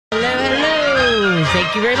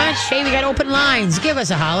Thank you very much. Hey, we got open lines. Give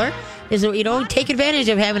us a holler. Take advantage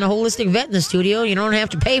of having a holistic vet in the studio. You don't have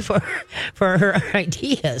to pay for her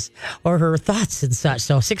ideas or her thoughts and such.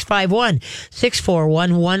 So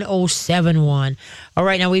 651-641-1071. All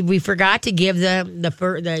right, now we forgot to give so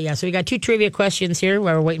we got two trivia questions here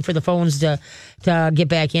while we're waiting for the phones to get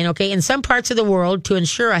back in. Okay, in some parts of the world, to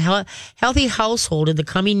ensure a healthy household in the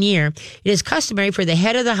coming year, it is customary for the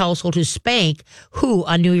head of the household to spank who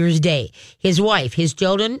on New Year's Day? His wife, his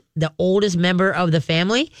children, the oldest member of the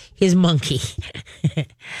family, his monkey.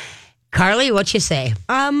 Carly, what you say?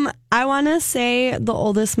 I want to say the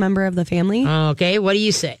oldest member of the family. Okay, what do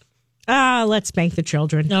you say? Let's spank the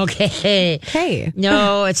children. Okay. Hey.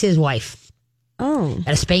 No, it's his wife. Oh.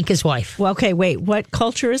 Gotta spank his wife. Well, okay, wait. What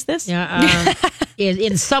culture is this?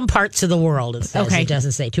 In some parts of the world, it says. Okay. It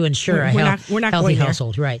doesn't say. To ensure We're a not healthy going there.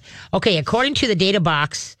 household. Right. Okay, according to the data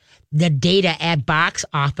at Box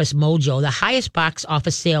Office Mojo, the highest box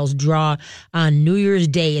office sales draw on New Year's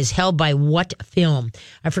Day is held by what film?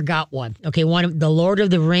 I forgot one. Okay, one of The Lord of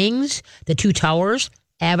the Rings, The Two Towers,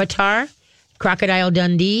 Avatar, Crocodile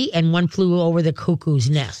Dundee, and One Flew Over the Cuckoo's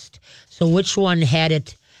Nest. So which one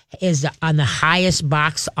is on the highest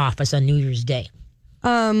box office on New Year's Day?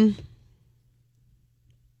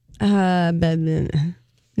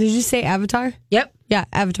 Did you say Avatar? Yep. Yeah,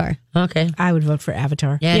 Avatar. Okay. I would vote for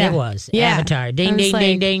Avatar. Yeah, Yeah. it was. Yeah. Avatar. Ding, I was ding, like-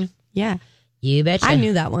 ding, ding. Yeah. You betcha. I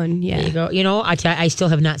knew that one. Yeah. There you go. I still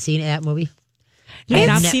have not seen that movie. You have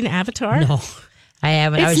not ne- seen Avatar? No, I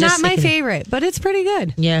haven't. I was It's just not my thinking- favorite, but it's pretty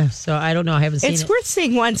good. Yeah, so I don't know. I haven't seen It's it. worth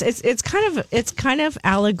seeing once. It's kind of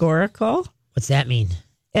allegorical. What's that mean?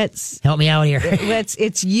 It's Help me out here.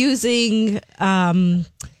 it's using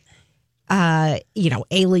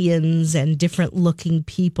aliens and different looking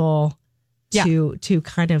people Yeah. to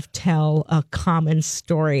kind of tell a common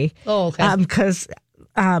story. Oh, okay. Because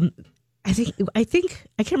I think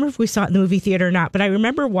I can't remember if we saw it in the movie theater or not, but I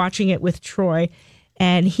remember watching it with Troy,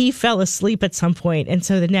 and he fell asleep at some point, and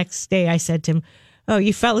so the next day I said to him, "Oh,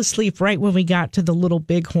 you fell asleep right when we got to the little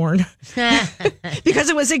bighorn," because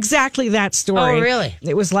it was exactly that story. Oh, really?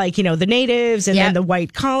 It was like, the natives, and Yep. then the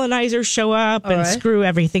white colonizers show up and right. screw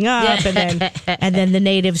everything up, and then the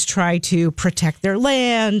natives try to protect their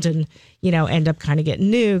land and end up kind of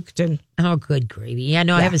getting nuked. And Oh, good gravy. Yeah,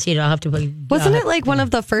 no, I haven't seen it. I'll have to. Wasn't it like one of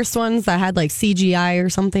the first ones that had like CGI or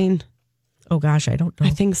something? oh gosh, I don't know. I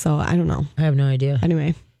think so. I don't know. I have no idea.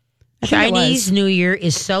 Anyway. I think it was. Chinese New Year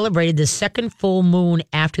is celebrated the second full moon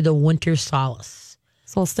after the winter solstice.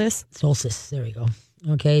 Solstice. There we go.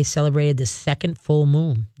 Okay, celebrated the second full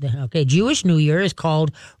moon. Okay, Jewish New Year is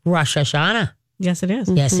called Rosh Hashanah. Yes, it is.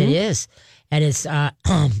 Yes, it is. And it's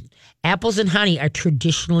apples and honey are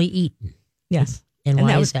traditionally eaten. Yes. And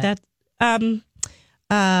why is that?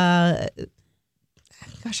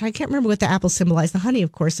 Gosh, I can't remember what the apple symbolized. The honey,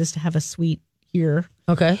 of course, is to have a sweet year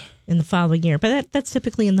Okay. in the following year, but that's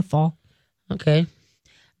typically in the fall. Okay.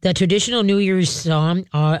 The traditional New Year's song,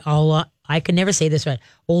 I can never say this right,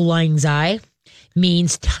 Auld Lang Syne,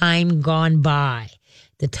 means time gone by.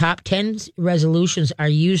 The top 10 resolutions are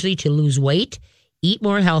usually to lose weight, eat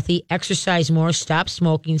more healthy, exercise more, stop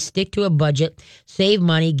smoking, stick to a budget, save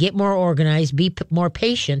money, get more organized, be more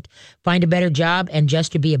patient, find a better job, and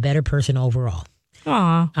just to be a better person overall.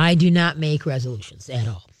 Aw. I do not make resolutions at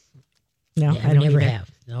all. No, Yeah, I don't never either.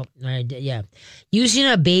 have. Nope. Yeah. Using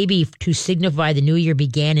a baby to signify the new year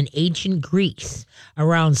began in ancient Greece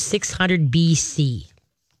around 600 BC.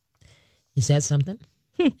 Is that something?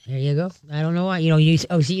 There you go. I don't know why.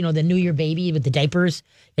 The New Year baby with the diapers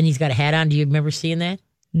and he's got a hat on. Do you remember seeing that?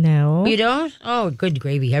 No. You don't? Oh, good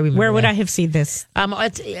gravy. I remember. Where would that. I have seen this?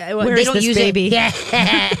 Where is this baby?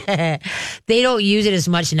 Yeah. They don't use it as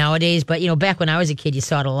much nowadays, but back when I was a kid, you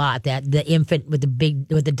saw it a lot. That the infant with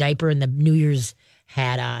the diaper and the New Year's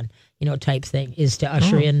hat on, type thing is to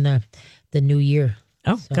usher in the new year.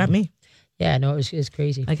 Oh, got me. Yeah, no, it was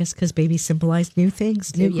crazy. I guess because babies symbolize new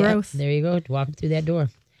things, new Yeah, growth. there you go. Walking through that door.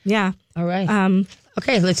 Yeah. All right. Um.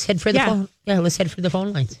 Okay, let's head for the yeah. phone. Yeah, let's head for the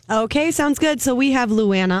phone lines. Okay, sounds good. So we have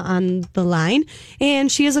Luana on the line,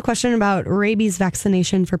 and she has a question about rabies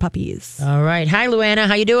vaccination for puppies. All right. Hi, Luana.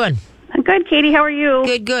 How you doing? Good, Katie. How are you?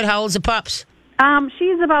 Good. How old's the pups?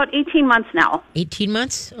 She's about 18 months now. 18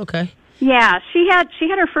 months? Okay. Yeah, she had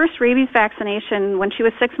her first rabies vaccination when she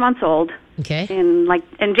was 6 months old Okay.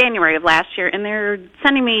 in January of last year, and they're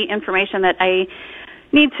sending me information that I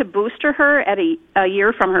need to booster her at a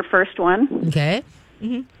year from her first one. Okay.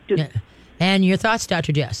 Mm-hmm. Yeah. And your thoughts,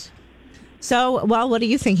 Dr. Jess? So, well, what are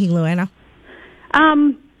you thinking, Luana?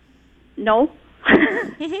 No.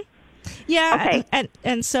 Yeah. Okay.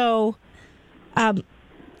 And so,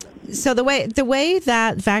 so the way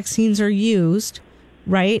that vaccines are used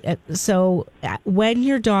right? So when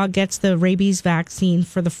your dog gets the rabies vaccine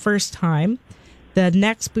for the first time, the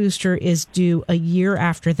next booster is due a year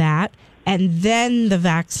after that. And then the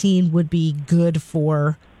vaccine would be good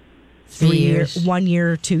for 3 years, 1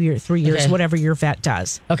 year, 2 years, 3 years, Okay. whatever your vet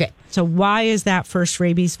does. Okay. So why is that first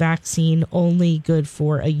rabies vaccine only good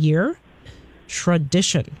for a year?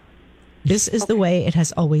 Tradition. This is the way it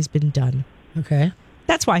has always been done. Okay.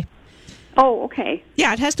 That's why. Oh, okay.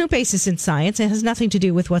 Yeah, it has no basis in science. It has nothing to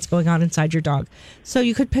do with what's going on inside your dog. So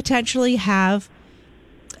you could potentially have,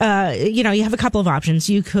 you have a couple of options.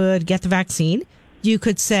 You could get the vaccine. You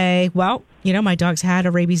could say, well, my dog's had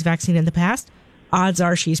a rabies vaccine in the past. Odds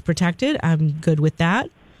are she's protected. I'm good with that.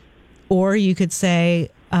 Or you could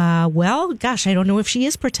say, well, gosh, I don't know if she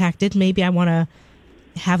is protected. Maybe I want to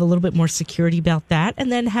have a little bit more security about that,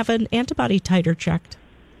 and then have an antibody titer checked.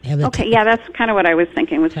 Okay, yeah, that's kind of what I was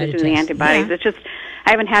thinking, was to Titer do the test. antibodies. Yeah. It's just,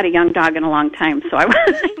 I haven't had a young dog in a long time, so I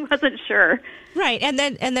wasn't sure. Right, and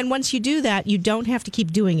then once you do that, you don't have to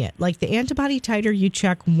keep doing it. Like the antibody titer, you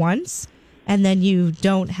check once, and then you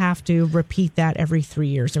don't have to repeat that every 3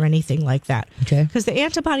 years or anything like that. Okay. Because the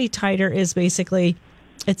antibody titer is basically,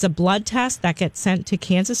 it's a blood test that gets sent to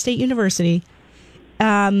Kansas State University.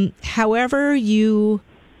 However you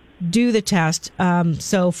do the test,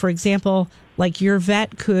 so for example, like your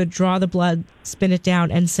vet could draw the blood, spin it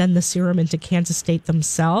down, and send the serum into Kansas State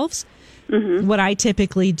themselves. Mm-hmm. What I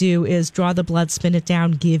typically do is draw the blood, spin it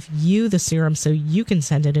down, give you the serum so you can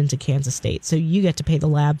send it into Kansas State. So you get to pay the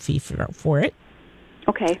lab fee for it.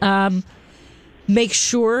 Okay. Make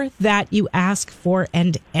sure that you ask for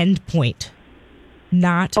an endpoint,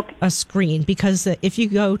 not a screen, because if you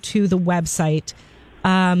go to the website,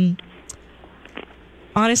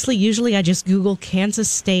 honestly, usually I just Google Kansas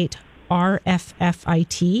State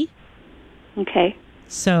RFFIT. Okay.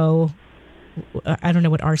 So I don't know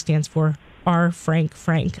what R stands for. R, Frank,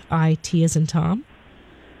 IT as in Tom.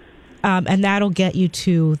 And that'll get you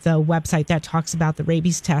to the website that talks about the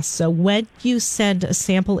rabies test. So when you send a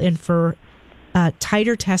sample in for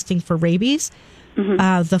titer testing for rabies,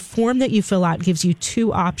 the form that you fill out gives you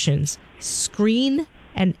two options, screen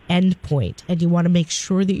and endpoint. And you want to make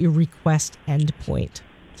sure that you request endpoint.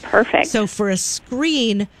 Perfect. So for a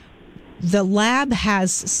screen, the lab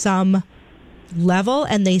has some level,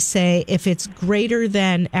 and they say if it's greater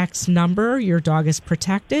than X number, your dog is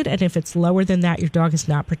protected, and if it's lower than that, your dog is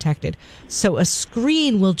not protected. So a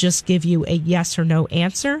screen will just give you a yes or no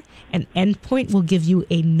answer, and endpoint will give you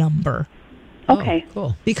a number. Okay. Oh,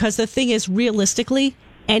 cool. Because the thing is, realistically,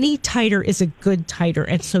 any titer is a good titer,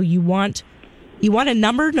 and so you want a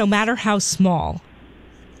number no matter how small.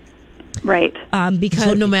 Right. Because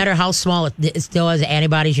So no matter how small, it still has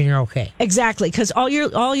antibodies and you're okay. exactly, because all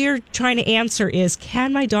you're trying to answer is,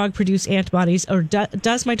 can my dog produce antibodies, or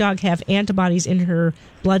does my dog have antibodies in her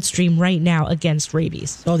bloodstream right now against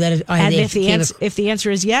rabies? So that is, And if the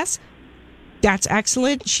answer is yes, that's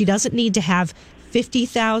excellent. She doesn't need to have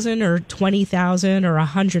 50,000 or 20,000 or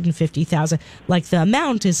 150,000. Like, the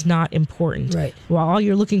amount is not important. Right. Well, all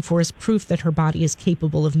you're looking for is proof that her body is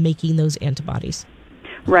capable of making those antibodies.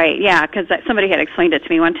 Right, yeah, because somebody had explained it to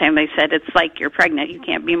me one time. They said it's like you're pregnant. You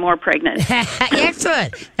can't be more pregnant.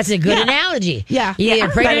 Excellent. That's a good analogy. Yeah. You're either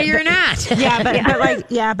pregnant or But- you're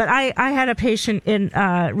not. Yeah, but I had a patient in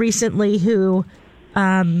recently who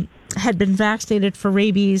had been vaccinated for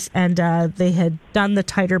rabies, and they had done the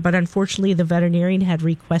titer, but unfortunately the veterinarian had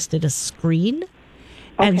requested a screen.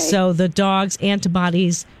 And Okay. so the dog's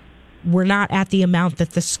antibodies were not at the amount that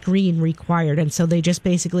the screen required. And so they just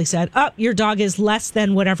basically said, oh, your dog is less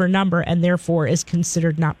than whatever number and therefore is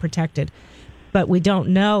considered not protected. But we don't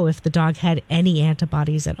know if the dog had any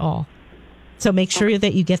antibodies at all. So make sure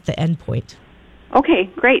that you get the endpoint. Okay,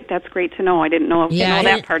 great. That's great to know. I didn't know, Yeah, I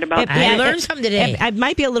that didn't- part about I that. learned something today. It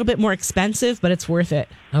might be a little bit more expensive, but it's worth it.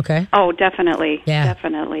 Okay. Oh, definitely. Yeah.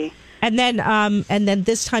 Definitely. And then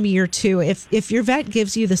this time of year too, if your vet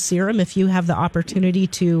gives you the serum, if you have the opportunity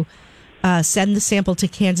to send the sample to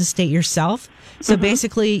Kansas State yourself. So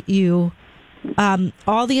basically, you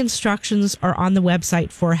all the instructions are on the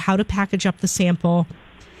website for how to package up the sample.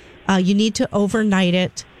 You need to overnight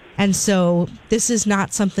it, and so this is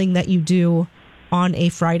not something that you do on a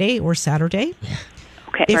Friday or Saturday.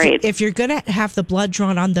 Okay, right. If you're going to have the blood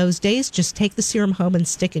drawn on those days, just take the serum home and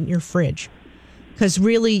stick it in your fridge. Because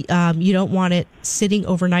really, you don't want it sitting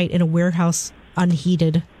overnight in a warehouse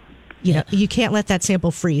unheated. You can't let that sample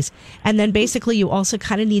freeze. And then basically you also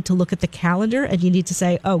kind of need to look at the calendar, and you need to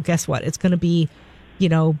say, oh, guess what? It's going to be,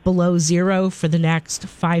 below zero for the next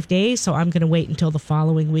 5 days. So I'm going to wait until the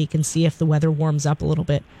following week and see if the weather warms up a little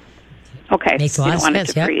bit. Okay. Makes a You lot don't of want sense,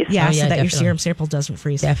 it to yeah. freeze. Yeah, Oh, so yeah, that your definitely. serum sample doesn't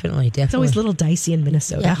freeze. Definitely. It's always a little dicey in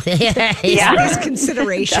Minnesota. Yeah. Yeah. These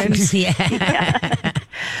considerations. Yeah.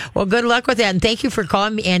 Well, good luck with that, and thank you for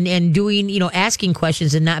calling me and doing, asking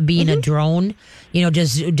questions and not being a drone.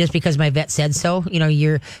 Just because my vet said so.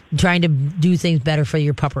 You're trying to do things better for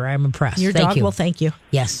your pupper. I'm impressed. Your Thank dog you. will thank you.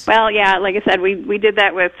 Yes. Well, yeah, like I said, we did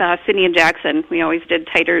that with Sydney and Jackson. We always did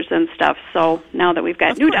titers and stuff. So now that we've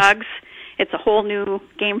got new dogs, it's a whole new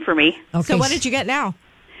game for me. Okay. So what did you get now?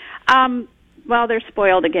 Well, they're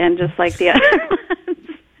spoiled again, just like the other ones.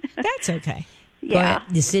 That's okay. Go Yeah.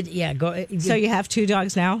 ahead. Go. So you have 2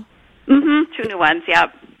 dogs now? Mm-hmm. 2 new ones,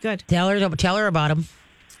 yep. Good. Tell her about them.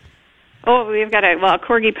 Oh, we've got a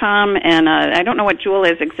corgi pom, and I don't know what Jewel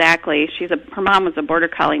is exactly. Her mom was a border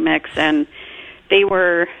collie mix, and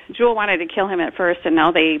Jewel wanted to kill him at first, and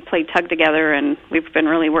now they play tug together, and we've been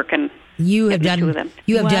really working. You have the two of done. them.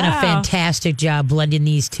 You have done a Wow. fantastic job blending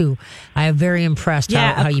these two. I am very impressed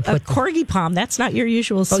how you a put them. corgi pom. That's not your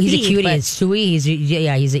usual Oh, speed. he's a cutie. but- It's Stewie.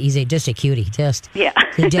 He's just a cutie. Just Yeah.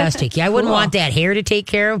 Fantastic. Yeah, I wouldn't Cool. want that hair to take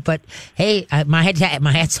care of, but hey, my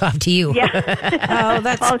hat's off to you. Yeah. Oh,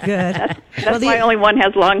 that's good. That's why only one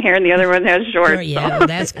has long hair and the other one has short. Yeah, so. well,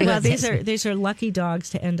 that's good. Well, these are lucky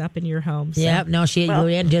dogs to end up in your home. So. Yeah, no,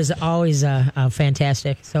 Luann does always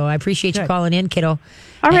fantastic. So I appreciate you Good. calling in, kiddo.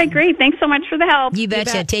 All right, great. Thanks so much for the help. You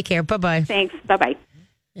betcha. bet. Take care. Bye bye. Thanks. Bye-bye.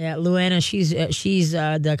 Yeah, Luana, she's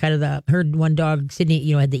the kind of her one dog, Sydney,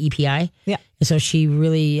 had the EPI. Yeah. And so she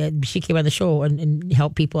really, she came on the show and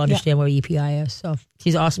helped people understand what EPI is. So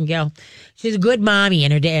she's an awesome gal. She's a good mommy,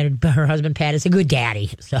 and her husband, Pat, is a good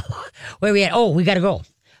daddy. So where are we at? Oh, we got to go.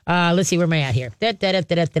 Let's see, where am I at here?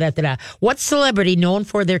 What celebrity known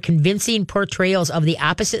for their convincing portrayals of the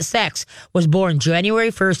opposite sex was born January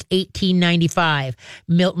 1st, 1895?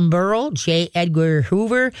 Milton Berle, J. Edgar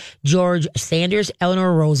Hoover, George Sanders,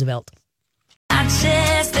 Eleanor Roosevelt.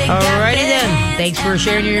 Alrighty then. Thanks for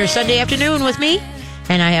sharing your Sunday afternoon with me.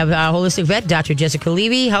 And I have holistic vet, Dr. Jessica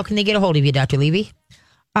Levy. How can they get a hold of you, Dr. Levy?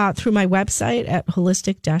 Through my website at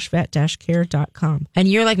holistic-vet-care.com. And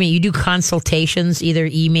you're like me, you do consultations, either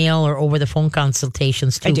email or over the phone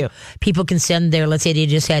consultations too. I do. People can send let's say they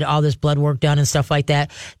just had all this blood work done and stuff like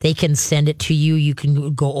that. They can send it to you. You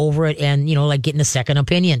can go over it and, like getting a second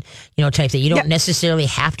opinion, type thing. You don't necessarily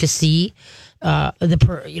have to see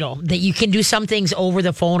that you can do some things over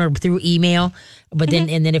the phone or through email, but then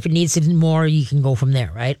if it needs more, you can go from there,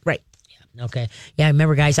 right? Right. Okay. Yeah,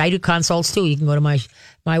 remember, guys, I do consults too. You can go to my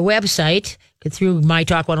website through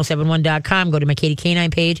mytalk1071.com, go to my Katie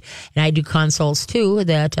Canine page, and I do consults too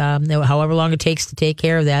that however long it takes to take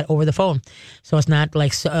care of that over the phone. So it's not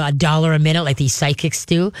like $1 a minute like these psychics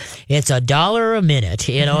do. It's $1 a minute,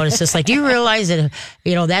 and it's just like, do you realize that,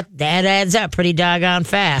 that adds up pretty doggone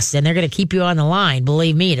fast, and they're going to keep you on the line,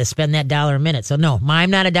 believe me, to spend that $1 a minute. So no, I'm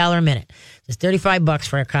not $1 a minute. It's $35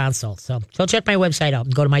 for a consult. So check my website out.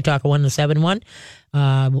 Go to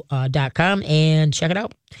mytalk1071.com and check it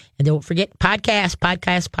out. And don't forget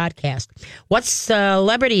podcast. What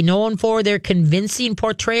celebrity known for their convincing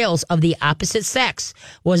portrayals of the opposite sex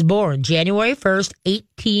was born January 1st,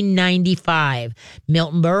 1895?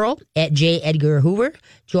 Milton Berle, at J. Edgar Hoover,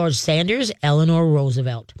 George Sanders, Eleanor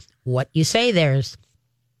Roosevelt. What you say there's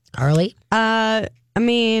Carly? I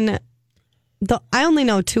only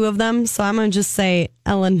know 2 of them, so I'm going to just say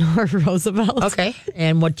Eleanor Roosevelt. Okay.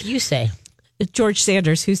 And what do you say? George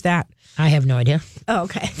Sanders, who's that? I have no idea. Oh,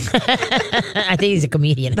 okay. I think he's a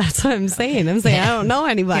comedian. That's what I'm saying. I don't know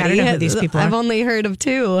anybody. Yeah, I don't know who these people are. I've only heard of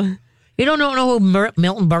 2. You don't know who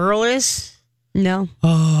Milton Berle is? No.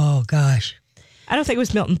 Oh, gosh. I don't think it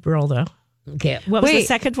was Milton Berle, though. Okay. What was the Wait,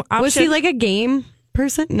 second option? Was he like a game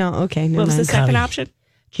person? No. Okay. What was the second Carly. option?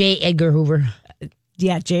 J. Edgar Hoover.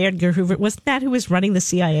 Yeah, J. Edgar Hoover. Wasn't that who was running the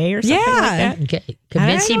CIA or something like Yeah. that? Okay.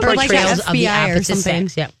 Convincing Or like the portrayals of the FBI or opposite something.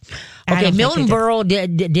 sex. Yeah. I Okay, don't think Milton they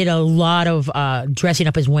did. Berle did a lot of dressing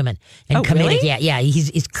up as women and Oh, comedic. really? Yeah. He's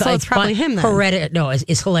So it's probably him then. No,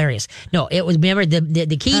 it's hilarious. No, it was. Remember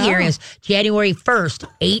the key here is January 1st,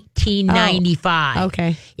 1895. Oh,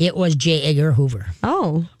 okay. It was J. Edgar Hoover.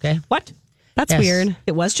 Oh, Okay. What? that's Yes. weird.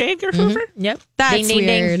 It was J. Edgar Hoover? Yep. That's Ding, ding, ding.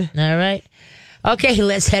 weird. All right. Okay,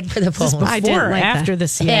 let's head for the phone. I didn't Before or like that. after the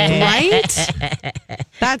CIA? Right?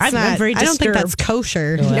 That's I'm not. very I don't think that's disturbed.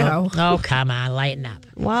 kosher. No. Oh, come on, lighten up.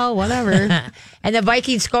 Well, whatever. And the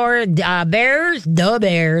Vikings score, Bears. The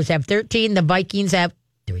Bears have 13. The Vikings have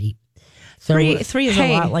 3. So, Three is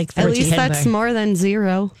Hey, a lot like at 13. least that's more than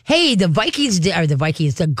 0. hey, the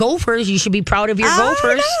Gophers. You should be proud of your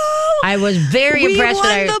Gophers. no! I was very We impressed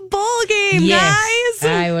won with the bowl game, Yes. guys.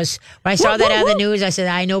 When I saw that on the news, I said,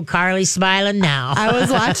 I know Carly's smiling now. I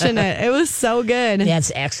was watching it. It was so good.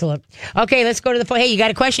 That's excellent. Okay, let's go to the phone. Hey, you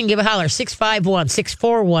got a question? Give a holler.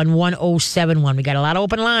 651-641-1071. We got a lot of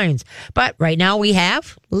open lines. But right now we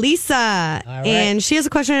have Lisa. right. And she has a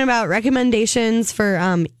question about recommendations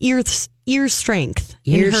for ear strength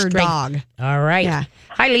in her dog. All right. Yeah.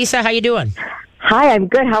 Hi, Lisa. How you doing? Hi, I'm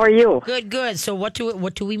good. How are you? Good. So what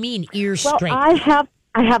do we mean, ear Well, strength?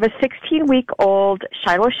 I have a 16-week-old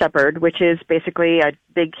Shiloh Shepherd, which is basically a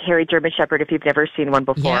big, hairy German Shepherd if you've never seen one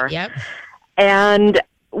before. Yep. And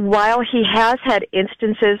while he has had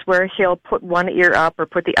instances where he'll put one ear up or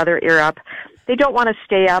put the other ear up, they don't want to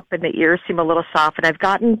stay up and the ears seem a little soft. And I've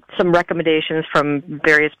gotten some recommendations from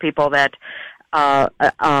various people that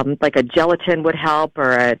like a gelatin would help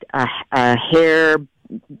or a hair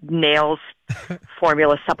nails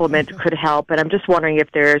formula supplement could help. And I'm just wondering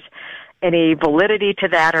if there's any validity to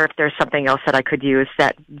that or if there's something else that I could use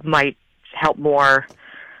that might help more.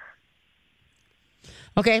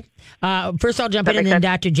 Okay. First, I'll jump in and then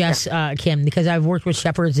Dr. Jess, Kim, because I've worked with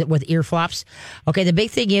shepherds with ear flops. Okay. The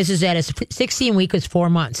big thing is that it's 16 weeks is 4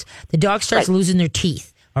 months. The dog starts losing their teeth.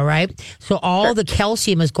 All right. So all the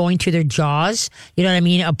calcium is going to their jaws. You know what I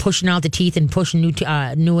mean? Pushing out the teeth and pushing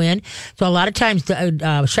new in. So a lot of times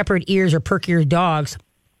the shepherd ears or perk ear dogs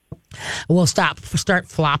will start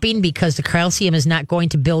flopping because the calcium is not going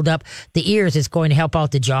to build up the ears. It's going to help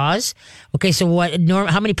out the jaws. Okay. So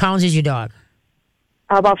how many pounds is your dog?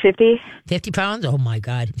 About 50. 50 pounds? Oh, my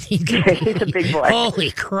God. He's a big boy.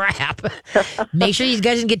 Holy crap. Make sure he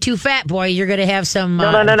doesn't get too fat, boy. You're going to have some...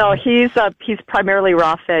 No. He's primarily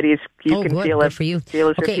raw fed. You can feel good it. For you. Feel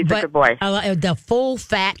it. Okay, he's a good boy. The full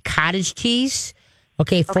fat cottage cheese...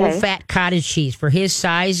 Okay, full fat cottage cheese. For his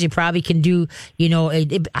size, you probably can do, a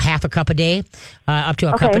half a cup a day, up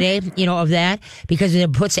to a cup a day, of that, because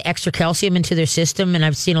it puts the extra calcium into their system. And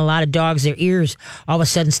I've seen a lot of dogs, their ears all of a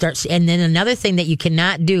sudden start. And then another thing that you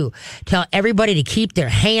cannot do, tell everybody to keep their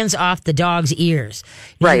hands off the dog's ears.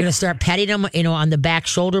 You're going to start petting them, on the back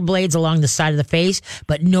shoulder blades along the side of the face,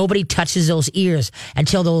 but nobody touches those ears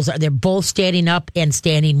until they're both standing up and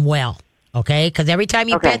standing well. Okay, because every time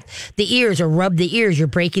you pet the ears or rub the ears, you're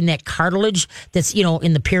breaking that cartilage that's,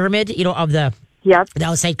 in the pyramid, of the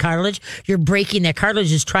outside cartilage. You're breaking that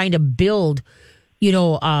cartilage is trying to build,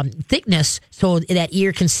 thickness so that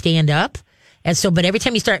ear can stand up. And so, but every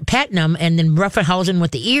time you start petting them and then roughhousing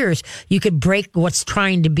with the ears, you could break what's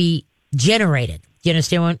trying to be generated. Do you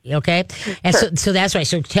understand what? Okay. And so that's right.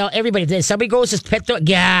 So tell everybody if somebody goes to pet the,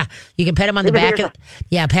 you can pet them on the back of,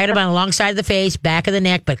 pet them on the long side of the face, back of the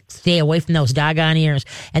neck, but stay away from those doggone ears.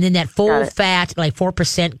 And then that full fat, like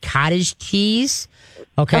 4% cottage cheese.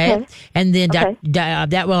 Okay. And then go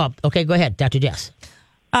ahead, Dr. Jess.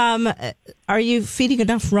 Are you feeding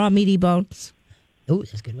enough raw meaty bones? Oh,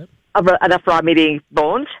 that's a good one. Enough raw meaty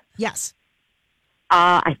bones? Yes.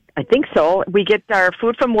 I think so. We get our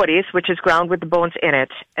food from Woody's, which is ground with the bones in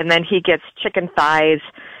it, and then he gets chicken thighs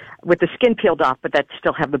with the skin peeled off, but that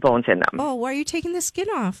still have the bones in them. Oh, why are you taking the skin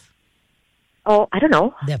off? Oh, I don't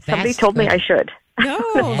know. Somebody told me I should. No,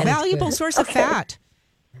 valuable source of fat.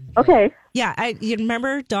 Okay. Yeah, you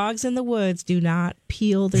remember dogs in the woods do not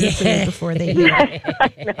peel their food before they eat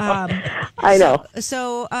it. I know.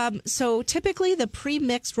 So typically the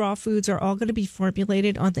pre-mixed raw foods are all going to be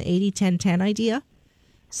formulated on the 80-10-10 idea.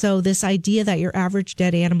 So this idea that your average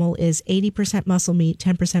dead animal is 80% muscle meat,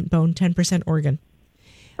 10% bone, 10% organ.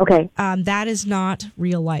 Okay. That is not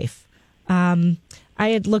real life. I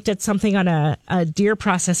had looked at something on a deer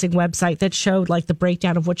processing website that showed like the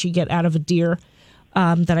breakdown of what you get out of a deer.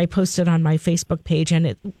 That I posted on my Facebook page,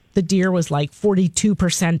 and the deer was like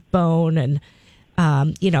 42% bone, and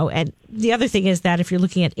and the other thing is that if you're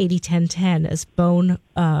looking at 80-10-10 as bone,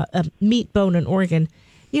 meat, bone, and organ,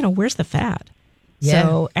 where's the fat? Yeah.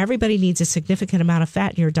 So everybody needs a significant amount of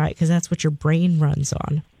fat in your diet because that's what your brain runs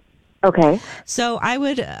on. Okay. So I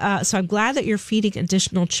would. So I'm glad that you're feeding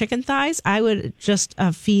additional chicken thighs. I would just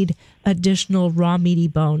feed additional raw meaty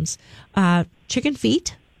bones, chicken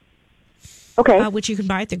feet. Okay. Which you can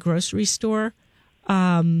buy at the grocery store.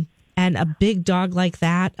 And a big dog like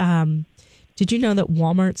that. Did you know that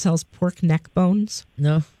Walmart sells pork neck bones?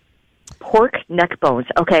 No. Pork neck bones.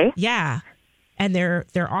 Okay. Yeah. And they're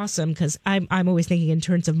awesome because I'm always thinking in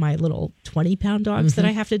terms of my little 20-pound dogs that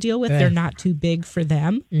I have to deal with. They're not too big for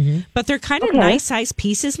them, but they're kind of nice sized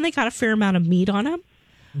pieces and they got a fair amount of meat on them.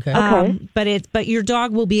 Okay. But your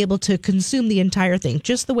dog will be able to consume the entire thing,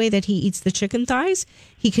 just the way that he eats the chicken thighs.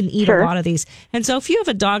 He can eat a lot of these. And so if you have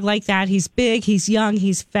a dog like that, he's big, he's young,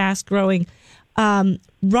 he's fast growing.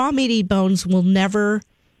 Raw meaty bones will never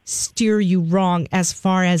steer you wrong as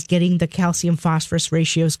far as getting the calcium phosphorus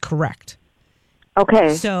ratios correct.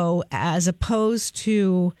 Okay. So as opposed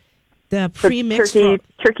to the So pre-mixed...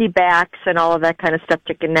 turkey backs and all of that kind of stuff,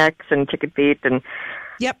 chicken necks and chicken feet and...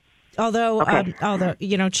 Yep. Although,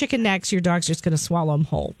 Okay. chicken necks, your dog's just going to swallow them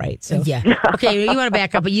whole, right? So Yeah. Okay, you want to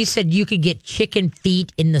back up, but you said you could get chicken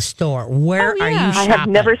feet in the store. Where are you I shopping? have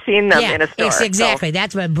never seen them in a store. Exactly.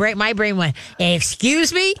 That's what my brain went.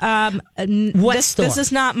 Excuse me? What store? This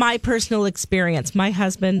is not my personal experience. My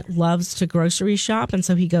husband loves to grocery shop, and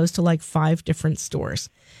so he goes to like 5 different stores.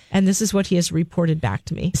 And this is what he has reported back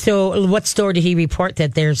to me. So what store did he report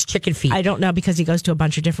that there's chicken feet? I don't know because he goes to a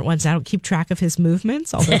bunch of different ones. I don't keep track of his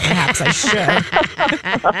movements, although perhaps I should.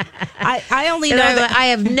 I only know that I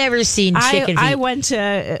have never seen chicken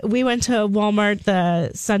feet. we went to Walmart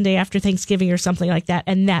the Sunday after Thanksgiving or something like that,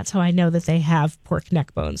 and that's how I know that they have pork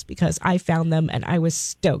neck bones because I found them and I was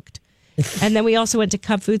stoked. And then we also went to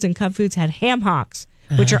Cub Foods, and Cub Foods had ham hocks,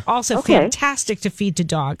 which are also fantastic to feed to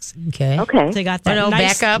dogs. Okay. They got that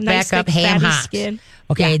back up, thick, ham fatty hocks. skin.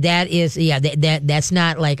 Okay, that is that's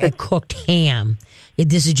not like a cooked ham.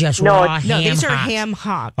 This is just raw ham. No, these are hocks. ham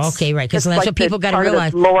hocks. Okay, right, because Just that's like what people the got to part of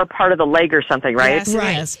realize. the lower part of the leg or something, right? Yes, it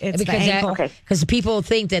is. It's the ankle. Because people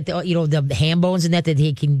think that the ham bones and that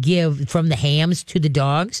they can give from the hams to the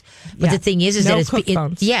dogs, but Yeah. the thing is No that cooked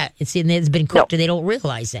bones. it's been cooked and they don't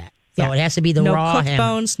realize that. So it has to be the no raw cooked ham.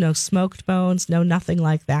 bones, no smoked bones, no nothing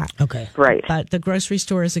like that. Okay. Right. But the grocery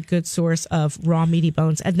store is a good source of raw meaty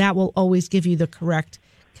bones, and that will always give you the correct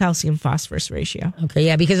calcium phosphorus ratio. Okay,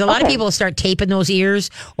 yeah, because a lot of people start taping those ears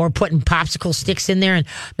or putting popsicle sticks in there, and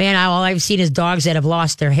man, all I've seen is dogs that have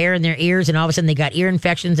lost their hair in their ears, and all of a sudden they got ear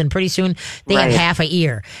infections, and pretty soon they have Right. half a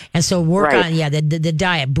ear. And so work Right. on the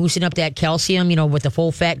diet, boosting up that calcium, with the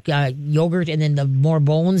full fat yogurt, and then the more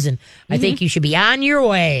bones, and I think you should be on your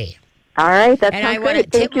way. All right. That And sounds I want to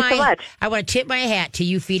great. tip Thank you so much. I want to tip my hat to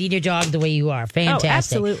you feeding your dog the way you are. Fantastic.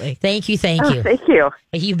 absolutely. Thank you. Oh, thank you.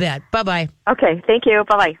 You bet. Bye bye. Okay. Thank you.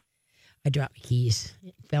 Bye-bye. I dropped my keys.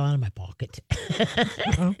 It fell out of my pocket.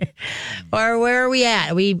 Or where are we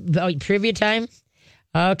at? Are we trivia time?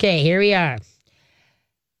 Okay, here we are.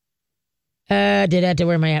 Where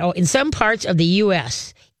am I at? Oh, in some parts of the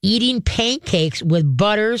U.S., eating pancakes with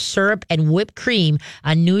butter, syrup, and whipped cream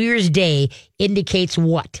on New Year's Day indicates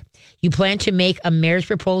what? You plan to make a marriage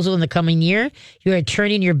proposal in the coming year. You are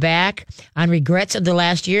turning your back on regrets of the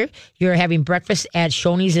last year. You are having breakfast at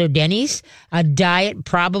Shoney's or Denny's. A diet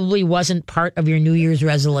probably wasn't part of your New Year's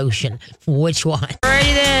resolution. Which one?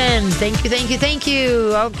 Alrighty then. Thank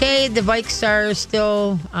you. Okay, the Vikes are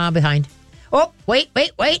still behind. Oh, wait.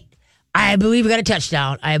 I believe we got a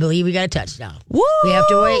touchdown. Woo! We have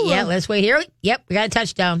to wait. Yeah, let's wait here. Yep, we got a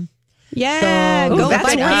touchdown. Yeah, So- go that's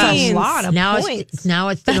Vikings. worth a lot of Now points. it's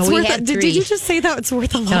That's we worth had did 3. you just say that it's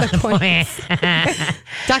worth a lot of points?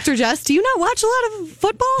 Dr. Jess, do you not watch a lot of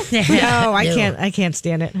football? No, I can't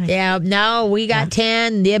stand it. Yeah, now we got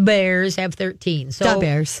 10. The Bears have 13. So The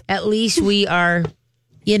Bears. at least we are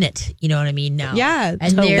in it. You know what I mean? Now, Yeah,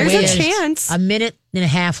 and totally. there There's a is chance. A minute and a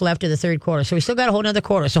half left of the third quarter, so we still got a whole nother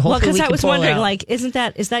quarter. So Well, hopefully because we I can was pull it wondering, out. like, is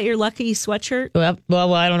that your lucky sweatshirt?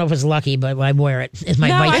 Well, I don't know if it's lucky, but I wear it. It's my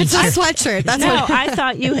No, Viking It's a shirt. sweatshirt. That's No, what I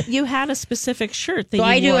thought you had a specific shirt that So you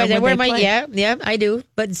I do. wore I when wear they my played. I do.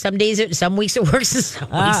 But some days, some weeks it works, and some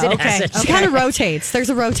weeks it okay. doesn't. It kind of rotates.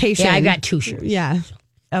 There's a rotation. Yeah, I got 2 shirts. Yeah.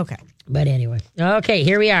 Okay. But anyway, okay,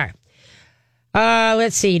 here we are.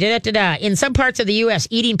 Let's see. In some parts of the U.S.,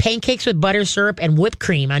 eating pancakes with butter, syrup, and whipped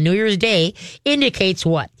cream on New Year's Day indicates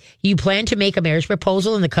what? You plan to make a marriage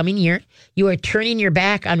proposal in the coming year. You are turning your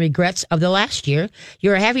back on regrets of the last year.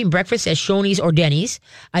 You are having breakfast at Shoney's or Denny's.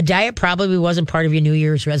 A diet probably wasn't part of your New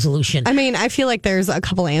Year's resolution. I mean, I feel like there's a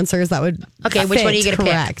couple answers that would Okay, which one are you fit gonna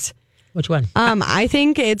pick? correct. Which one? I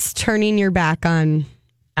think it's turning your back on.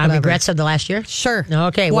 On regrets of the last year? Sure.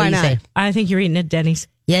 Okay, Why what do you not? say? I think you're eating at Denny's.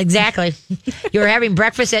 Yeah, exactly. You're having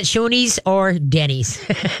breakfast at Shoney's or Denny's.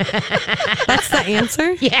 That's the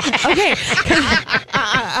answer? Yeah. Okay.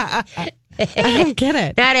 I don't get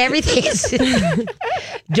it. Not everything is.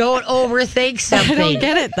 Don't overthink I something. don't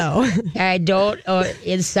get it though. I don't.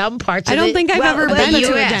 In some parts, I of don't the, think I've ever the been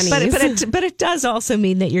to a US. Denny's. But it does also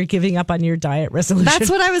mean that you're giving up on your diet resolution. That's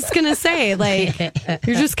what I was gonna say. Like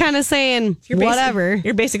you're just kind of saying whatever.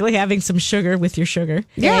 You're basically having some sugar with your sugar.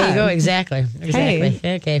 There you go. Exactly.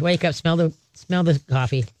 Okay. Wake up. Smell the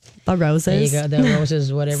coffee. The roses. There you go. The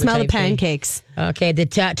roses. Whatever. Smell the type thing. pancakes. Okay. The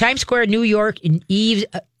Times Square, New York, Eve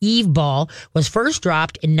ball was first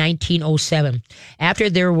dropped in 1907 after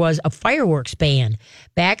there was a fireworks ban.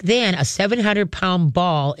 Back then, a 700-pound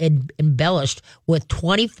ball embellished with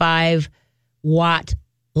 25-watt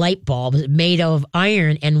light bulb made of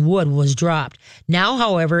iron and wood was dropped. Now,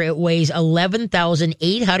 however, it weighs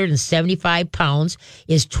 11,875 pounds,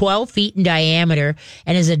 is 12 feet in diameter,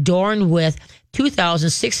 and is adorned with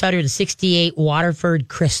 2,668 Waterford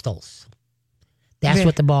crystals. That's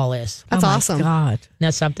what the ball is. That's Oh my awesome. God.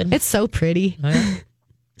 That's something. It's so pretty. Yeah.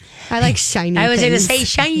 I like shiny I was going to things.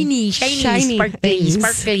 say shiny, Shiny sparkly, things.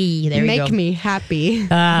 sparkly. There you go. Make me happy.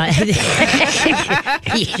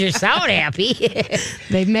 You sound happy.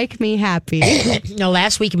 They make me happy. No,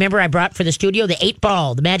 last week, remember I brought for the studio the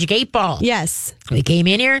 8-ball, the magic 8-ball. Yes, We came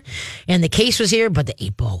in here, and the case was here, but the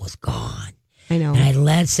 8-ball was gone. I know. And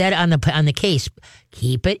I said on the case,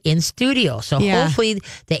 keep it in studio. So Yeah. hopefully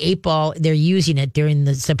the 8-ball, they're using it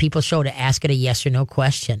during some people's show to ask it a yes or no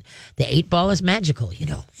question. The 8-ball is magical,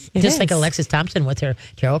 It just like is. Alexis Thompson with her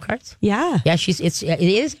tarot cards. Yeah, Yeah, it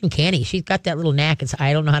is uncanny. She's got that little knack.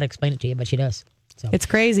 I don't know how to explain it to you, but she does. So. it's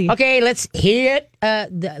crazy. Okay, let's hit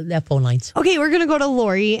the phone lines. Okay, we're gonna go to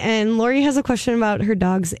Lori, and Lori has a question about her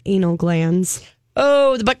dog's anal glands.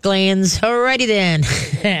 Oh, the butt glands. Alrighty then.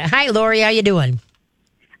 Hi, Lori. How you doing?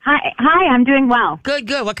 Hi, I'm doing well. Good,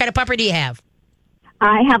 good. What kind of puppy do you have?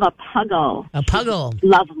 I have a puggle. A puggle.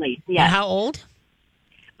 Lovely, And yes. how old?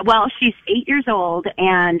 Well, she's 8 years old,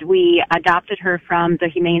 and we adopted her from the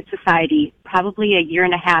Humane Society probably a year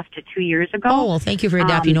and a half to 2 years ago. Oh, well, thank you for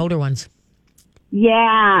adopting older ones.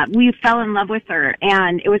 Yeah, we fell in love with her,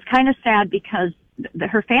 and it was kind of sad because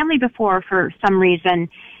her family before, for some reason,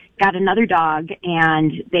 got another dog,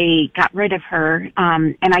 and they got rid of her.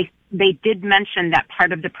 They did mention that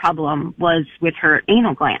part of the problem was with her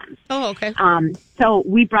anal glands. Oh, okay. So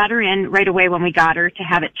we brought her in right away when we got her to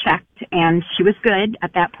have it checked, and she was good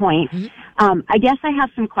at that point. I guess I have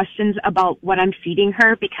some questions about what I'm feeding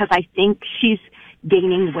her because I think she's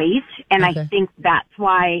gaining weight, and Okay. I think that's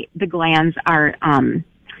why the glands are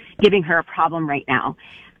giving her a problem right now.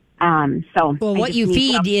 Well, I what just you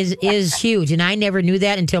need feed to- is huge, and I never knew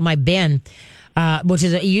that until my Ben, which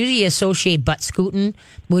is usually associate butt scooting,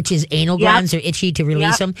 which is anal glands are itchy to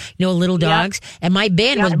release them. Little dogs. And my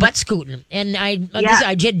Ben was butt scooting, and I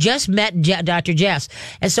just met Dr. Jess,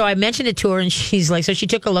 and so I mentioned it to her, and she's like, so she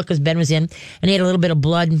took a look because Ben was in, and he had a little bit of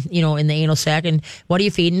blood, in the anal sac, and what are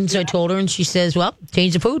you feeding? So I told her, and she says, well,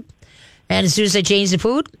 change the food, and as soon as I changed the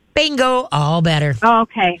food, bingo, all better. Oh,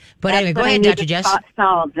 okay. But anyway, go That's what I ahead, need Dr. to Jess.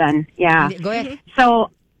 Solve then, yeah. Go ahead.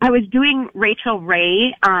 So I was doing Rachel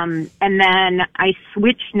Ray, and then I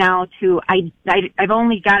switched now to I've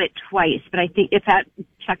only got it twice, but I think it's at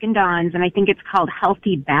Chuck and Don's, and I think it's called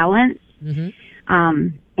Healthy Balance.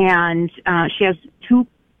 And she has two.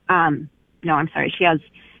 She has.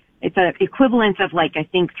 It's an equivalent of like I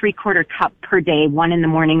think 3/4 cup per day, one in the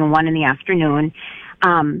morning and one in the afternoon.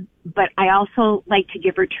 But I also like to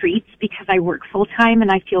give her treats because I work full time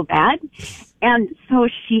and I feel bad, and so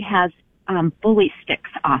she has bully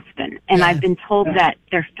sticks often, and I've been told that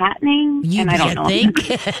they're fattening, and I don't know. Think?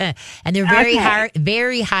 And they're very high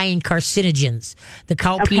in carcinogens. The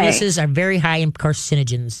cow penises are very high in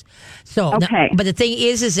carcinogens. So, but the thing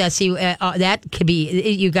is that see that could be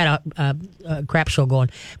you got a crap show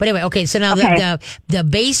going. But anyway, okay. So now the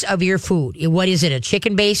base of your food, what is it? A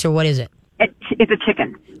chicken base or what is it? It's a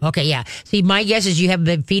chicken. Okay, yeah. See, my guess is you have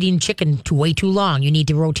been feeding chicken way too long. You need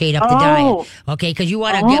to rotate up the diet, okay? Because you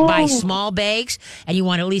want to buy small bags, and you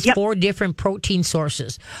want at least 4 different protein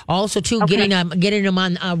sources. Also, too, getting them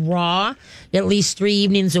on raw at least 3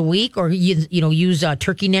 evenings a week, or use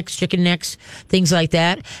turkey necks, chicken necks, things like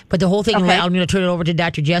that. But the whole thing, I'm going to turn it over to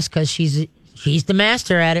Dr. Jess because she's the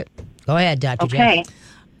master at it. Go ahead, Dr. Jess.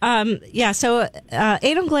 So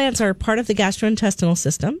anal glands are part of the gastrointestinal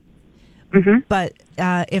system. But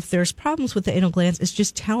if there's problems with the anal glands, it's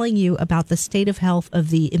just telling you about the state of health of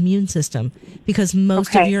the immune system because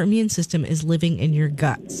most of your immune system is living in your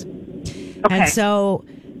guts. And so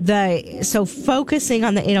focusing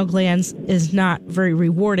on the anal glands is not very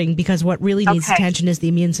rewarding because what really needs attention is the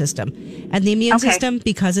immune system. And the immune system,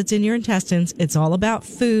 because it's in your intestines, it's all about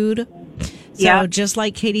food. So just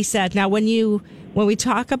like Katie said, now when we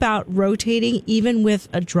talk about rotating, even with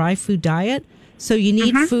a dry food diet, so you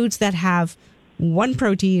need foods that have 1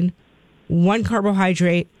 protein, 1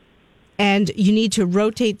 carbohydrate, and you need to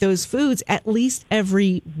rotate those foods at least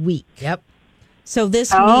every week. Yep. So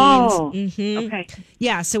this means,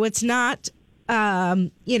 so it's not,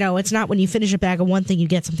 it's not when you finish a bag of one thing, you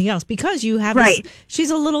get something else because you have, she's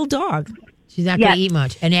a little dog. She's not going to eat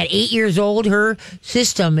much. And at 8 years old, her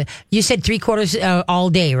system, you said 3/4 all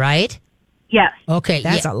day, right? Yes. Okay,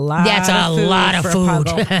 That's a lot That's a of food lot of for a food.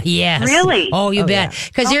 puggle. Yes. Really? Oh, you bet.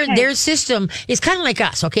 Because Okay. their system is kind of like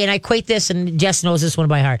us. Okay, and I equate this, and Jess knows this one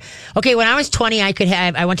by heart. Okay, when I was 20,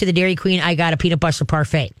 I went to the Dairy Queen. I got a peanut butter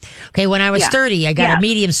parfait. Okay, when I was 30, I got a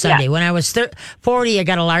medium sundae. When I was 40, I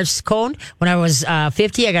got a large cone. When I was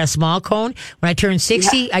 50, I got a small cone. When I turned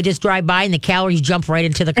 60, I just drive by and the calories jump right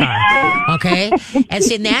into the car. Okay, and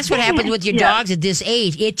see, and that's what happens with your dogs at this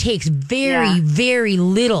age. It takes very, very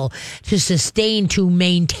little to sustain, to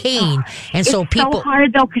maintain, and so It's people. so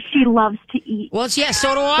hard though because she loves to eat. Well, yeah,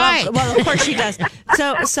 so do I. Well, of course she does.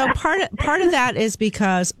 So part of that is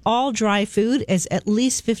because all dry food is at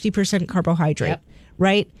least 50% carbohydrate, Yep.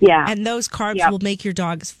 right? Yeah. And those carbs Yep. will make your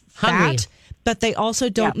dogs fat, Hungry. but they also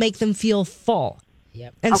don't make them feel full.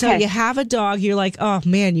 Yep. And so Okay. you have a dog, you're like, oh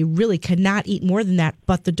man, you really cannot eat more than that,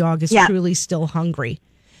 but the dog is Yeah. truly still hungry.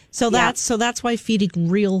 So that's why feeding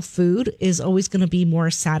real food is always going to be more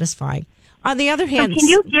satisfying. On the other So hand, can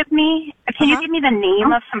you give me the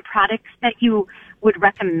name of some products that you would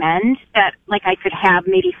recommend that like I could have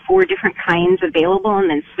maybe 4 different kinds available and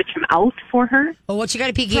then switch them out for her? Well, what you got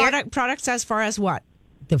to peek here? products as far as what?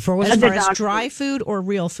 The frozen. As The far as dog dry food or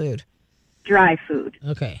real food? Dry food.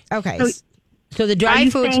 Okay. Okay. So the Are dry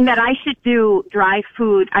you foods. saying that I should do dry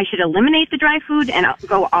food? I should eliminate the dry food and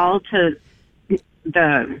go all to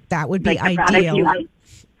the That would be like the products ideal. you like?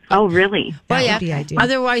 Oh, really? Well, That yeah. would be ideal.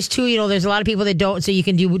 Otherwise, too, there's a lot of people that don't. So you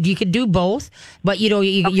can do both, but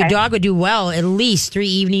your dog would do well at least 3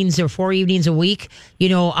 evenings or 4 evenings a week.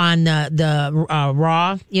 On the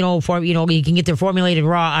raw. You can get their formulated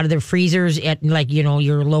raw out of their freezers at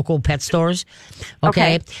your local pet stores.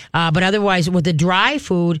 Okay. But otherwise, with the dry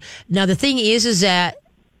food, now the thing is that.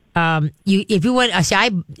 If you went,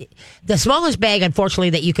 the smallest bag, unfortunately,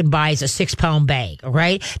 that you can buy is a 6-pound bag. All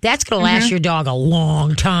right, that's going to last your dog a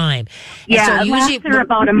long time. And Yeah, so it lasts her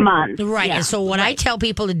about a month. Right. Yeah. And so what I tell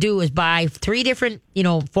people to do is buy 3 different,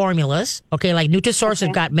 formulas. Okay. Like Nutrisource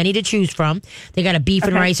have got many to choose from. They got a beef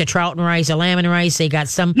and rice, a trout and rice, a lamb and rice. They got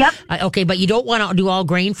some. Yep. Okay. But you don't want to do all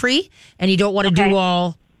grain free and you don't want to do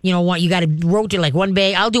all, you got to rotate like one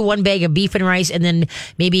bag. I'll do 1 bag of beef and rice and then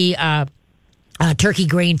maybe, turkey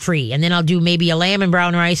grain free, and then I'll do maybe a lamb and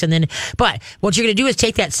brown rice, and then. But what you're going to do is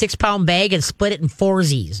take that 6-pound bag and split it in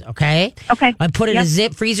 4sies. Okay. Okay. I put it in a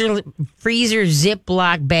freezer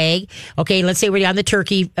Ziploc bag. Okay. Let's say we're on the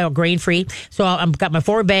turkey grain free. So I've got my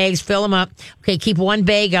 4 bags. Fill them up. Okay. Keep 1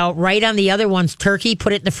 bag out. Right on the other one's turkey.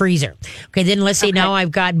 Put it in the freezer. Okay. Then let's say now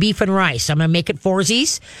I've got beef and rice. I'm going to make it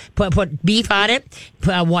 4sies. Put beef on it.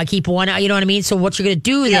 Keep 1. You know what I mean? So what you're going to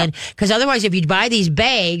do then? Because otherwise, if you buy these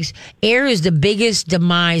bags, air is the biggest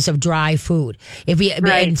demise of dry food.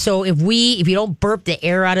 And so if you don't burp the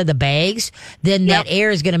air out of the bags, then that air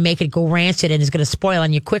is going to make it go rancid and it's going to spoil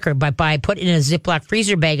on you quicker. But by putting it in a Ziploc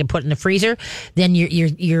freezer bag and putting it in the freezer, then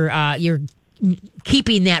you're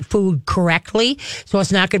keeping that food correctly, so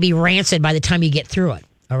it's not going to be rancid by the time you get through it.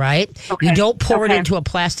 All right. Okay. You don't pour it into a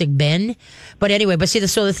plastic bin. But anyway,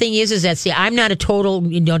 so the thing is that I'm not a total.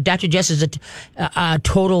 Dr. Jess is a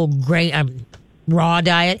total grain. Raw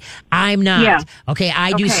diet. I'm not. Yeah. Okay.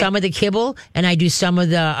 I do some of the kibble and I do some of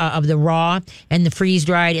the raw and the freeze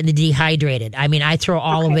dried and the dehydrated. I mean, I throw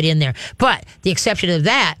all of it in there. But the exception of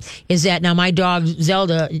that is that now my dog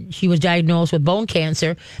Zelda, she was diagnosed with bone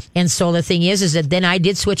cancer, and so the thing is that then I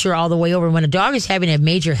did switch her all the way over. When a dog is having a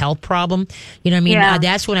major health problem, you know what I mean? Yeah.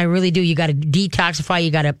 That's when I really do. You got to detoxify. You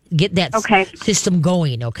got to get that system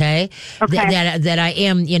going. Okay. That I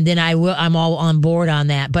am, and then I'm all on board on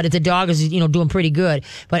that. But if the dog is doing pretty good.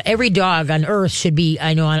 But every dog on earth should be,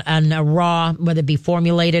 on a raw, whether it be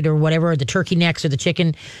formulated or whatever, the turkey necks or the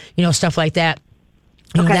chicken, stuff like that.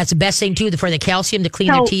 That's the best thing too, for the calcium to clean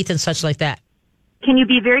their teeth and such like that. Can you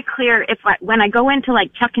be very clear when I go into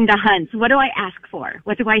like Chuck and Dunn's, what do I ask for?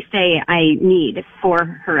 What do I say I need for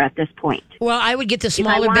her at this point? Well, I would get the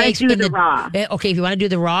smaller bags. Do the raw. Okay, if you want to do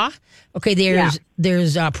the raw, okay,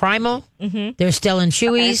 there's Primal, there's Stella and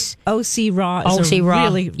Chewy's. OC Raw is a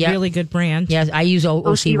really good brand. Yes, I use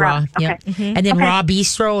OC Raw. Okay. Yeah. And then Raw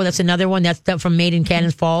Bistro, that's another one. That's from Made in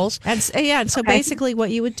Cannon Falls. And so basically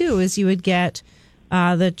what you would do is you would get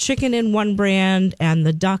the chicken in one brand and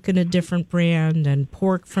the duck in a different brand and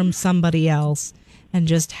pork from somebody else, and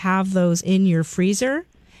just have those in your freezer.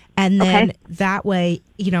 And then that way,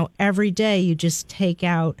 every day you just take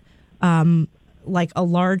out like a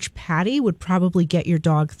large patty would probably get your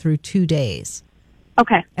dog through 2 days.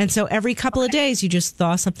 Okay. And so every couple of days you just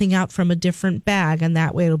thaw something out from a different bag, and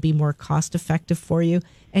that way it'll be more cost effective for you,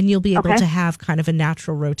 and you'll be able to have kind of a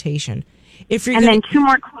natural rotation. Then 2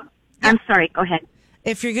 more. I'm sorry. Go ahead.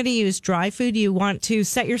 If you're going to use dry food, you want to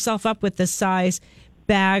set yourself up with the size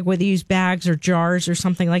bag, whether you use bags or jars or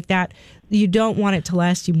something like that, you don't want it to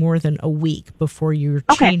last you more than a week before you're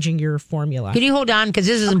changing your formula. Can you hold on? Because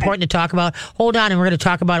this is important to talk about. Hold on, and we're going to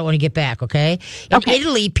talk about it when we get back, okay? In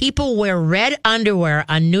Italy, people wear red underwear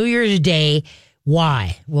on New Year's Day.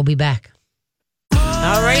 Why? We'll be back.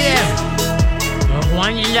 All right, then. We're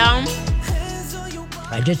winding down.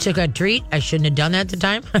 I just took a treat. I shouldn't have done that at the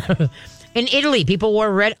time. In Italy, people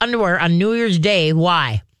wore red underwear on New Year's Day.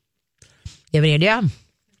 Why? You have any idea?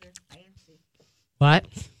 What?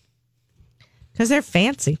 Because they're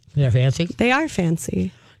fancy. They're fancy. They are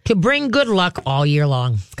fancy. To bring good luck all year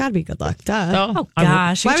long. It's got to be good luck. Duh. So,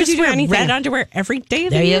 Gosh, why would you do wear anything? red underwear every day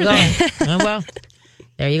of the there year? you go. Oh, well,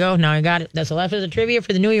 there you go. Now I got it. That's the last of the trivia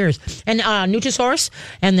for the New Year's. And Nutrisource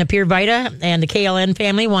and the Pure Vita and the KLN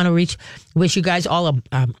family want to wish you guys all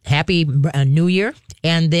a happy New Year.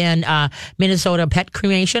 And then Minnesota Pet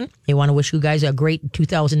Cremation, they want to wish you guys a great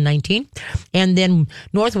 2019. And then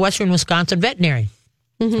Northwestern Wisconsin Veterinary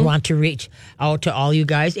want to reach out to all you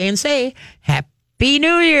guys and say Happy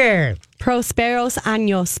New Year. Prosperos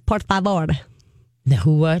años, por favor. Now,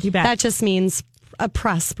 who what? You bet. That just means a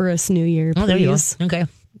prosperous new year, please. Oh, there you go. Okay.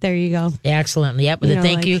 There you go. Excellent. Yep. With a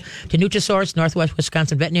thank you to Nutrisource, Northwest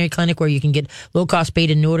Wisconsin Veterinary Clinic, where you can get low-cost spayed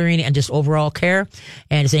and neutering and just overall care.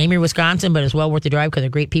 And it's in Amory, Wisconsin, but it's well worth the drive because they're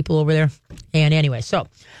great people over there. And anyway, so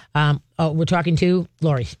we're talking to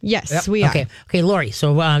Lori. Yes, we are. Okay, Lori.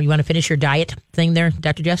 So you want to finish your diet thing there,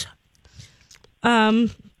 Dr. Jess?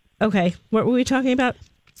 Okay. What were we talking about?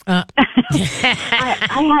 I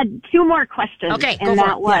had two more questions. Okay, go and for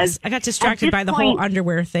that it. was I got distracted by the whole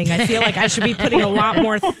underwear thing. I feel like I should be putting a lot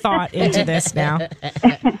more thought into this now.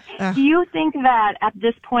 do you think that at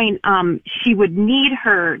this point she would need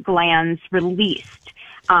her glands released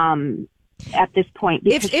at this point?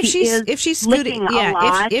 Because If she's scooting,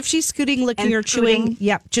 if she's scooting, licking, and or chewing,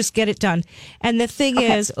 scooting. just get it done. And the thing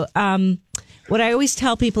is, what I always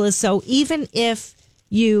tell people is, so even if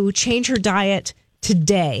you change her diet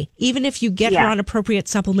today, even if you get her on appropriate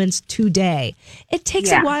supplements today, it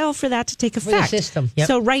takes a while for that to take effect. the system. Yep.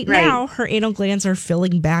 So right now, her anal glands are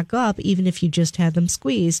filling back up, even if you just had them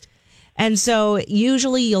squeezed. And so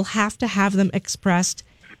usually you'll have to have them expressed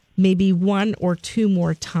maybe 1 or 2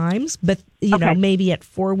 more times, but you know, maybe at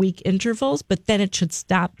 4-week intervals, but then it should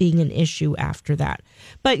stop being an issue after that.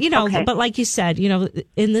 But but like you said,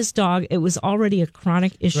 in this dog, it was already a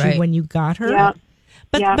chronic issue when you got her. Yeah.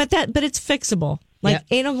 But it's fixable. Like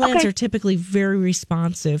anal glands are typically very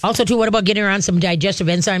responsive. Also, too, what about getting her on some digestive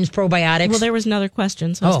enzymes, probiotics? Well, there was another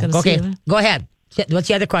question. So I was going to say, Go ahead. What's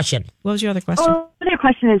the other question? What was your other question? Oh, the other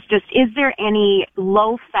question is just, is there any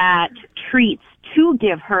low-fat treats to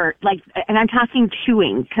give her? Like, and I'm talking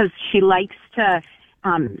chewing, because she likes to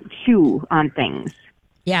chew on things.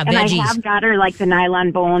 Yeah, and veggies. I have got her like the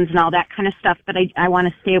nylon bones and all that kind of stuff, but I want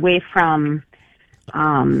to stay away from,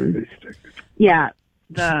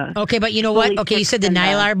 Okay, but you know what? Okay, you said the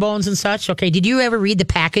nylon bones and such. Okay, did you ever read the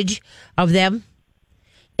package of them?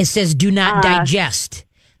 It says do not digest.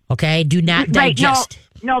 Okay, do not digest.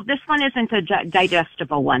 No, this one isn't a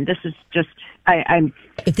digestible one. This is just, I'm...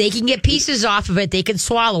 If they can get pieces off of it, they can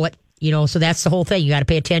swallow it. So that's the whole thing. You got to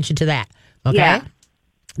pay attention to that. Okay? Yeah.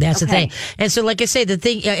 That's the thing. And so, like I say, the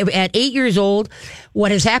thing, at 8 years old,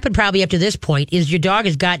 what has happened probably up to this point is your dog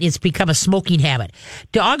it's become a smoking habit.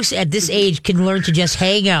 Dogs at this age can learn to just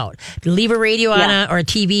hang out, leave a radio on or a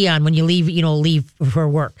TV on when you leave for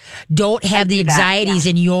work. Don't have the anxieties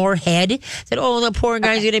in your head that, the poor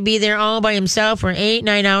guy's going to be there all by himself for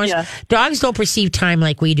 8-9 hours. Yeah. Dogs don't perceive time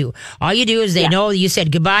like we do. All you do is they know you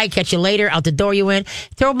said goodbye, catch you later, out the door you went.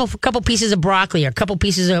 Throw them a couple pieces of broccoli or a couple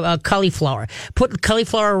pieces of cauliflower. Put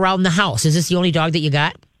cauliflower around the house. Is this the only dog that you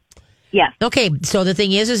got? Yes. Okay, so the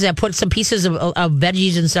thing is that put some pieces of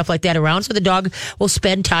veggies and stuff like that around so the dog will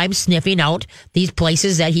spend time sniffing out these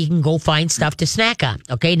places that he can go find stuff to snack on.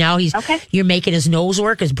 Okay, now you're making his nose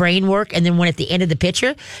work, his brain work, and then when at the end of the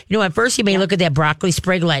picture, at first you may look at that broccoli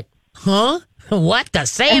sprig like, huh? What the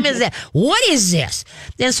Sam is that? What is this?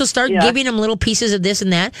 And so start giving him little pieces of this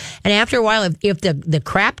and that. And after a while, if the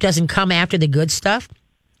crap doesn't come after the good stuff,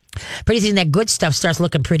 pretty soon that good stuff starts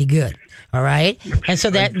looking pretty good. All right. And so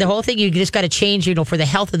that the whole thing, you just got to change, for the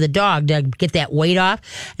health of the dog to get that weight off.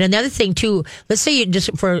 And another thing too, let's say you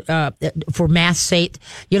just for math's sake,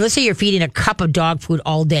 let's say you're feeding a cup of dog food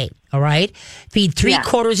all day. All right. Feed three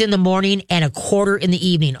quarters in the morning and a quarter in the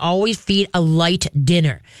evening. Always feed a light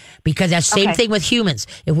dinner because that's the same thing with humans.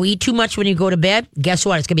 If we eat too much when you go to bed, guess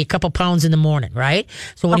what? It's going to be a couple pounds in the morning, right?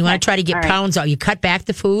 So when you want to try to get pounds out, you cut back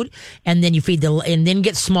the food and then you feed and then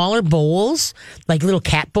get smaller bowls, like little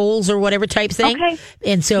cat bowls or whatever type thing. Okay.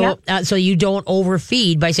 And so, so you don't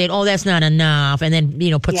overfeed by saying, oh, that's not enough. And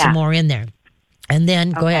then, put some more in there. And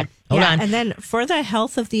then go ahead. Hold on. And then for the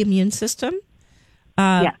health of the immune system,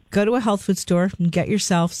 go to a health food store and get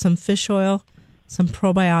yourself some fish oil, some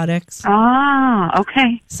probiotics.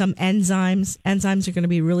 Okay. Some enzymes. Enzymes are going to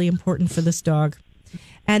be really important for this dog.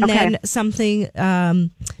 And then something,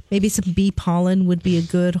 maybe some bee pollen would be a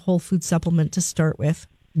good whole food supplement to start with.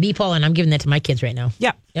 Bee pollen, I'm giving that to my kids right now.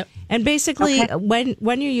 Yep. Yep. And basically, when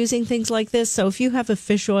you're using things like this, so if you have a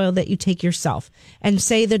fish oil that you take yourself, and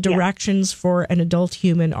say the directions for an adult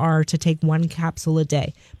human are to take 1 capsule a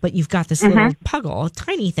day, but you've got this little puggle, a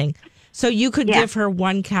tiny thing, so you could give her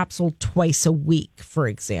 1 capsule twice a week, for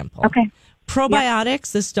example. Okay.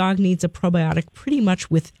 Probiotics, this dog needs a probiotic pretty much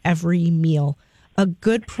with every meal. A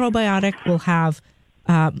good probiotic will have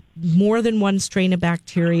more than 1 strain of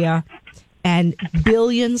bacteria and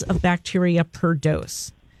billions of bacteria per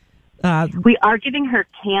dose. We are giving her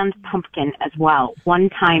canned pumpkin as well, 1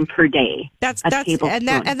 time per day. That's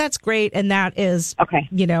that's great, and that is okay.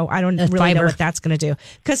 I don't really know what that's going to do,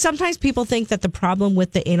 because sometimes people think that the problem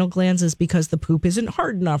with the anal glands is because the poop isn't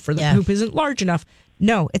hard enough or the poop isn't large enough.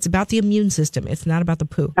 No, it's about the immune system. It's not about the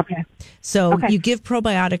poo. Okay. So you give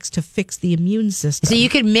probiotics to fix the immune system. So you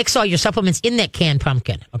can mix all your supplements in that canned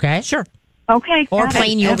pumpkin. Okay. Sure. Okay. Or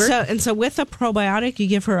plain yogurt. And so with a probiotic, you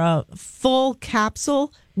give her a full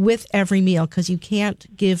capsule with every meal because you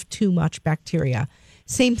can't give too much bacteria.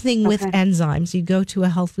 Same thing with enzymes. You go to a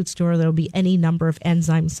health food store, there'll be any number of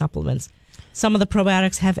enzyme supplements. Some of the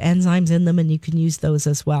probiotics have enzymes in them, and you can use those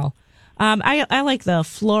as well. I like the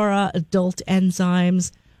Flora adult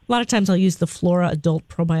enzymes. A lot of times I'll use the Flora adult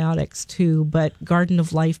probiotics too, but Garden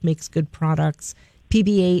of Life makes good products.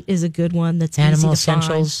 PB8 is a good one that's Animal easy to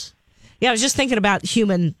Essentials. find. Yeah, I was just thinking about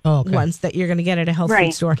human ones that you're going to get at a health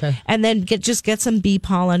food store. Okay. And then get some bee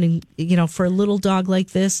pollen. And, for a little dog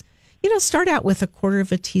like this, start out with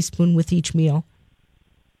 1/4 teaspoon with each meal.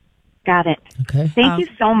 Got it. Okay. Thank you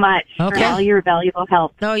so much for all your valuable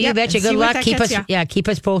help. No, you betcha. Good luck. Keep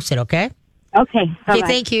us posted, okay? Okay. Bye-bye. Okay,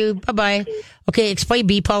 thank you. Bye-bye. Okay, explain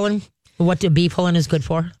bee pollen. What the bee pollen is good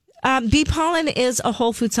for? Bee pollen is a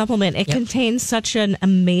whole food supplement. It contains such an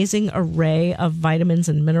amazing array of vitamins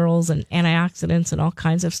and minerals and antioxidants and all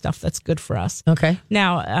kinds of stuff that's good for us. Okay.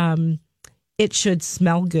 Now, it should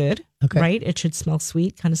smell good, right? It should smell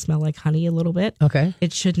sweet, kind of smell like honey a little bit. Okay.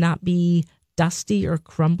 It should not be dusty or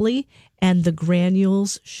crumbly, and the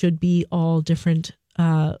granules should be all different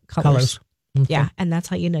colors. Okay. Yeah, and that's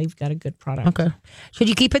how you know you've got a good product. Okay. Should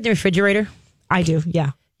you keep it in the refrigerator? I do,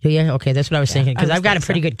 yeah. Do you? Okay, that's what I was thinking, because I've got a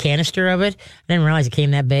pretty good canister of it. I didn't realize it came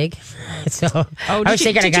that big. So I was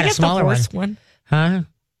thinking I got a smaller one. Huh?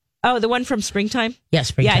 Oh, the one from Springtime? Yeah,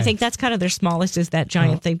 Springtime. Yeah, I think that's kind of their smallest, is that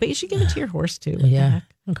giant thing. But you should give it to your horse, too. Yeah.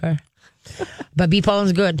 Okay. But bee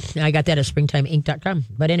pollen's good. I got that at springtimeinc.com.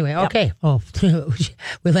 But anyway, okay. Oh,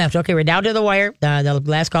 we left. Okay, we're down to the wire. The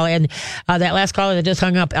last caller, and that last caller that just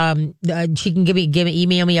hung up, she can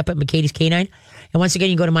email me up at McKatie's Canine. And once again,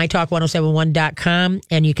 you go to mytalk1071.com,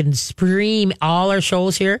 and you can stream all our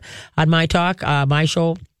shows here on MyTalk, my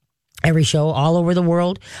show, every show all over the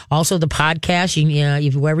world. Also, the podcast,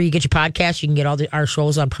 wherever you get your podcast, you can get all our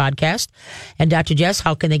shows on podcast. And Dr. Jess,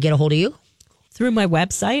 how can they get a hold of you? Through my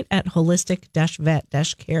website at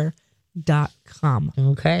holistic-vet-care.com.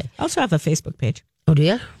 Okay. I also have a Facebook page. Oh, do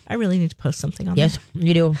you? I really need to post something on there. Yes,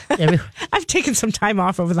 you do. I've taken some time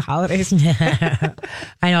off over the holidays.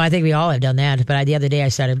 I know. I think we all have done that. But the other day I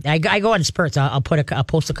started. I go on spurts. I'll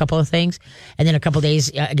post a couple of things, and then a couple of days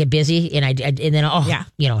I get busy, and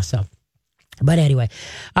so. But anyway,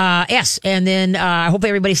 yes, and then I hope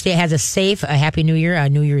everybody has a happy New Year,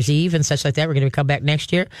 New Year's Eve, and such like that. We're going to come back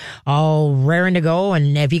next year, all raring to go.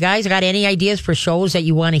 And if you guys got any ideas for shows that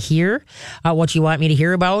you want to hear, what you want me to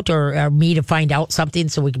hear about, or me to find out something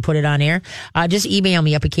so we can put it on air, just email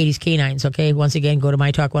me up at Katie's Canines. Okay, once again, go to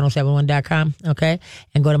mytalk1071.com. Okay,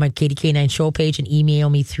 and go to my Katie Canine show page and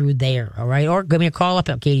email me through there. All right, or give me a call up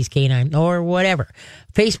at Katie's Canine or whatever.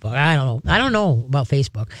 Facebook. I don't know about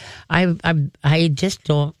Facebook. I just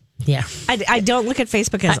don't Yeah. I don't look at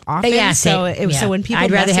Facebook as often. yeah, so same. Yeah. so when people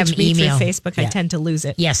I'd rather message have me email. through Facebook, I Yeah. tend to lose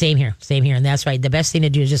it. Yeah, same here. Same here. And that's right. The best thing to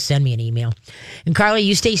do is just send me an email. And Carly,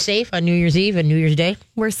 you stay safe on New Year's Eve and New Year's Day.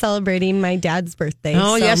 We're celebrating my dad's birthday.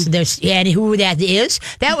 Oh, so- yes. There's, and who that is?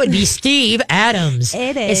 That would be Steve Adams.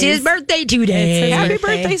 It It's is. his birthday today. It's his Happy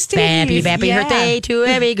birthday. birthday, Steve. Happy Yeah. birthday to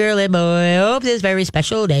every girl and boy. Hope this very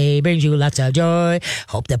special day brings you lots of joy.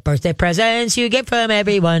 Hope the birthday presents you get from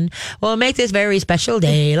everyone will make this very special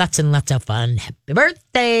day lots and lots of fun. Happy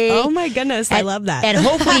birthday. Oh my goodness, I And- love that. And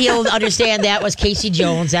hopefully he'll understand that was Casey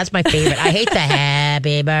Jones. That's my favorite. I hate the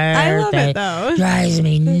happy birthday. I love it, though. Drives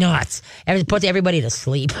me nuts. It puts everybody to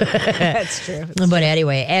sleep. That's true. But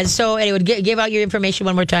anyway, and so anyway, give out your information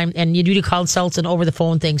one more time. And you do consults and over the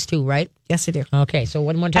phone things too, right? Yes, I do. Okay, so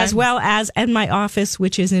one more time. As well as at my office,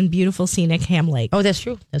 which is in beautiful, scenic Ham Lake, Oh, that's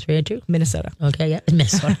true. That's very true. Minnesota. Okay, yeah,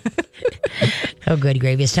 Minnesota. Oh, good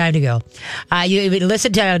gravy. It's time to go. You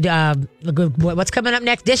listen to what's coming up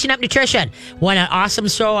next. Dishing Up Nutrition. What an awesome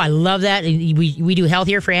show. I love that. We do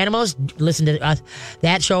Healthier for Animals. Listen to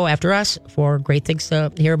that show after us for great things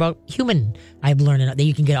to hear about human. I've learned that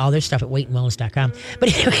you can get all their stuff at weightandwellness.com.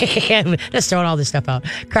 But anyway, I'm just throwing all this stuff out.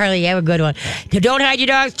 Carly, you have a good one. Don't hide your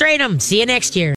dogs. Train them. See you next year.